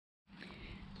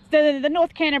The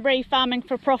North Canterbury Farming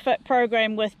for Profit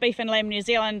program with Beef and Lamb New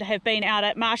Zealand have been out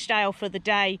at Marshdale for the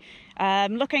day,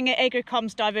 looking at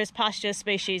Agricom's Diverse Pastures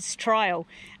Species trial.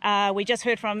 We just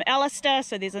heard from Alistair,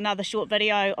 so there's another short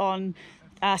video on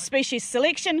species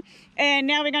selection, and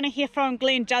now we're going to hear from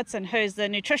Glen Judson, who's the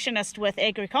nutritionist with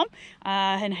Agricom,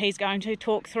 and he's going to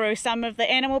talk through some of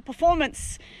the animal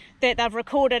performance that they've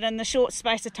recorded in the short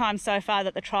space of time so far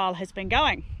that the trial has been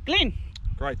going. Glen.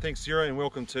 Great, thanks Sarah, and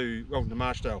welcome to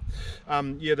Marshdale.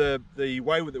 The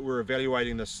way that we're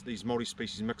evaluating these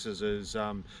multi-species mixes is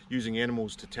using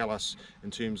animals to tell us in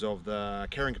terms of the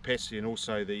carrying capacity and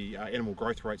also the animal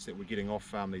growth rates that we're getting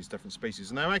off these different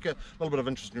species. And they make a little bit of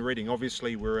interesting reading.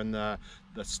 Obviously we're in the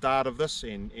start of this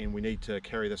and we need to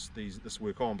carry this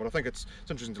work on, but I think it's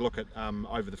interesting to look at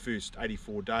over the first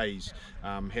 84 days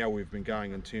how we've been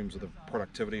going in terms of the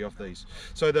productivity of these.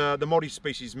 So the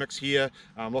multi-species mix here,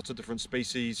 lots of different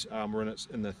species. We're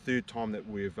in the third time that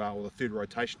or the third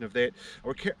rotation of that.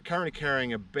 We're currently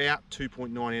carrying about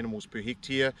 2.9 animals per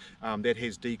hectare. That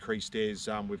has decreased as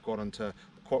we've got into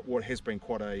what has been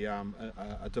quite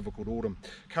a difficult autumn.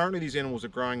 Currently these animals are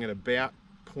growing at about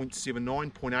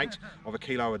 0.79, 0.8 of a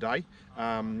kilo a day,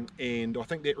 and I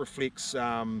think that reflects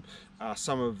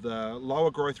some of the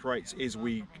lower growth rates as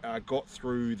we got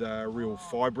through the real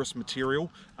fibrous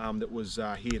material that was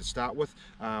here to start with.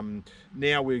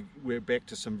 Now we're back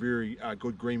to some very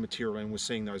good green material, and we're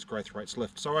seeing those growth rates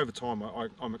lift. So over time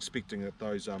I'm expecting that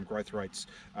those growth rates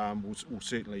will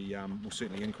certainly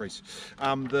increase.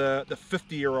 The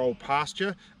 50-year-old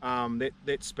pasture,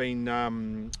 that's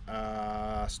been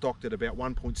stocked at about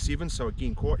 1.7, so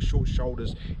again quite short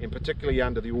shoulders, and particularly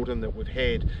under the autumn that we've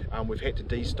had to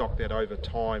destock that over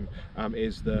time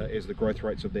as the growth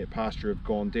rates of that pasture have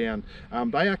gone down.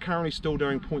 They are currently still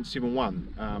doing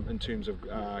 0.71 in terms of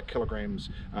kilograms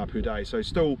per day, so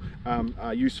still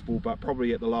useful, but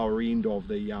probably at the lower end of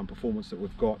the performance that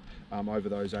we've got over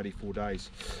those 84 days.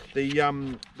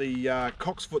 The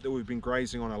cocksfoot that we've been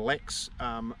grazing on a lax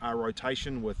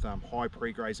rotation with high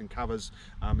pre-grazing covers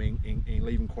and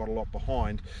leaving quite a lot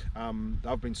behind.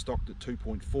 They've been stocked at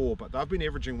 2.4, but they've been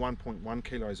averaging 1.1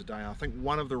 kilos a day. And I think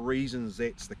one of the reasons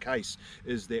that's the case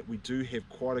is that we do have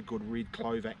quite a good red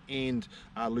clover and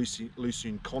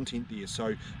lucerne content there,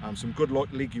 so some good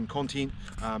legume content,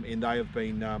 and they've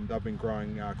been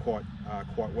growing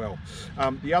quite well.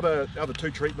 The other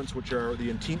two treatments, which are the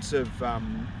intensive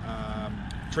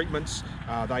treatments,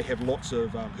 they have lots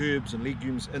of herbs and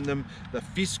legumes in them. The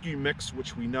fescue mix,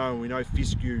 which we know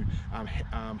fescue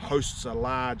hosts a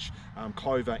large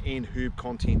clover and herb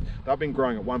content. They've been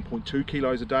growing at 1.2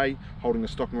 kilos a day, holding a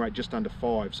stocking rate just under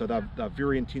 5, so they're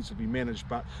very intensively managed,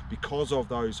 but because of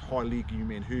those high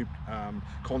legume and herb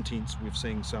contents, we've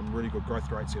seen some really good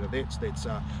growth rates out of that. So that's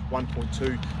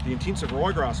 1.2. The intensive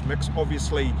ryegrass mix,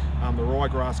 obviously the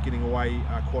ryegrass getting away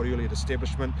quite early at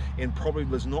establishment, and probably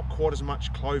there's not quite as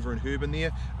much clover and herb in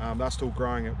there. They're still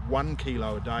growing at 1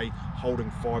 kilo a day, holding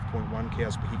 5.1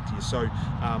 cows per hectare, so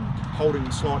holding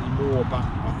slightly more, but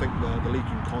I think the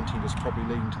legume content is probably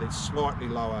leading to that slightly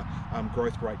lower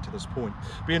growth rate to this point.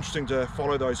 Be interesting to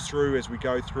follow those through as we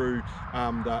go through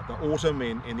the autumn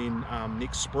and then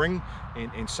next spring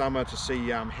and summer to see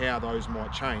how those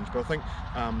might change. But I think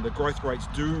the growth rates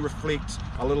do reflect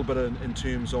a little bit in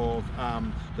terms of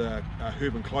the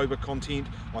herb and clover content.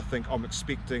 I think I'm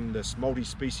expecting this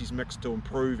multi-species mix to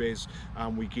improve as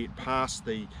we get past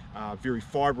the very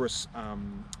fibrous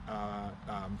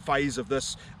phase of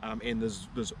this, and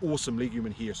there's awesome legume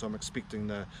in here, so I'm expecting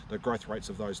the growth rates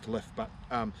of those to lift. But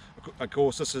of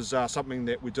course this is something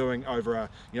that we're doing over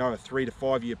a 3 to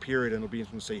 5 year period, and it'll be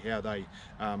interesting to see how they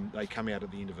come out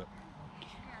at the end of it.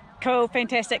 Cool,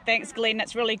 fantastic, thanks Glen.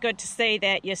 It's really good to see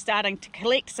that you're starting to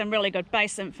collect some really good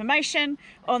base information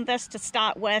on this to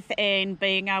start with, and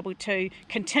being able to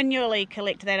continually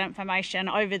collect that information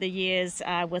over the years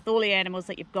with all the animals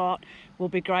that you've got. Will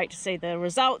be great to see the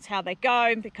results, how they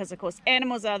go, because of course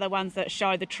animals are the ones that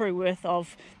show the true worth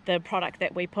of the product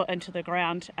that we put into the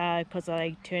ground, because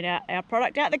they turn out our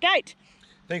product out the gate.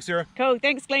 Thanks Sarah. Cool,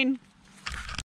 thanks Glen.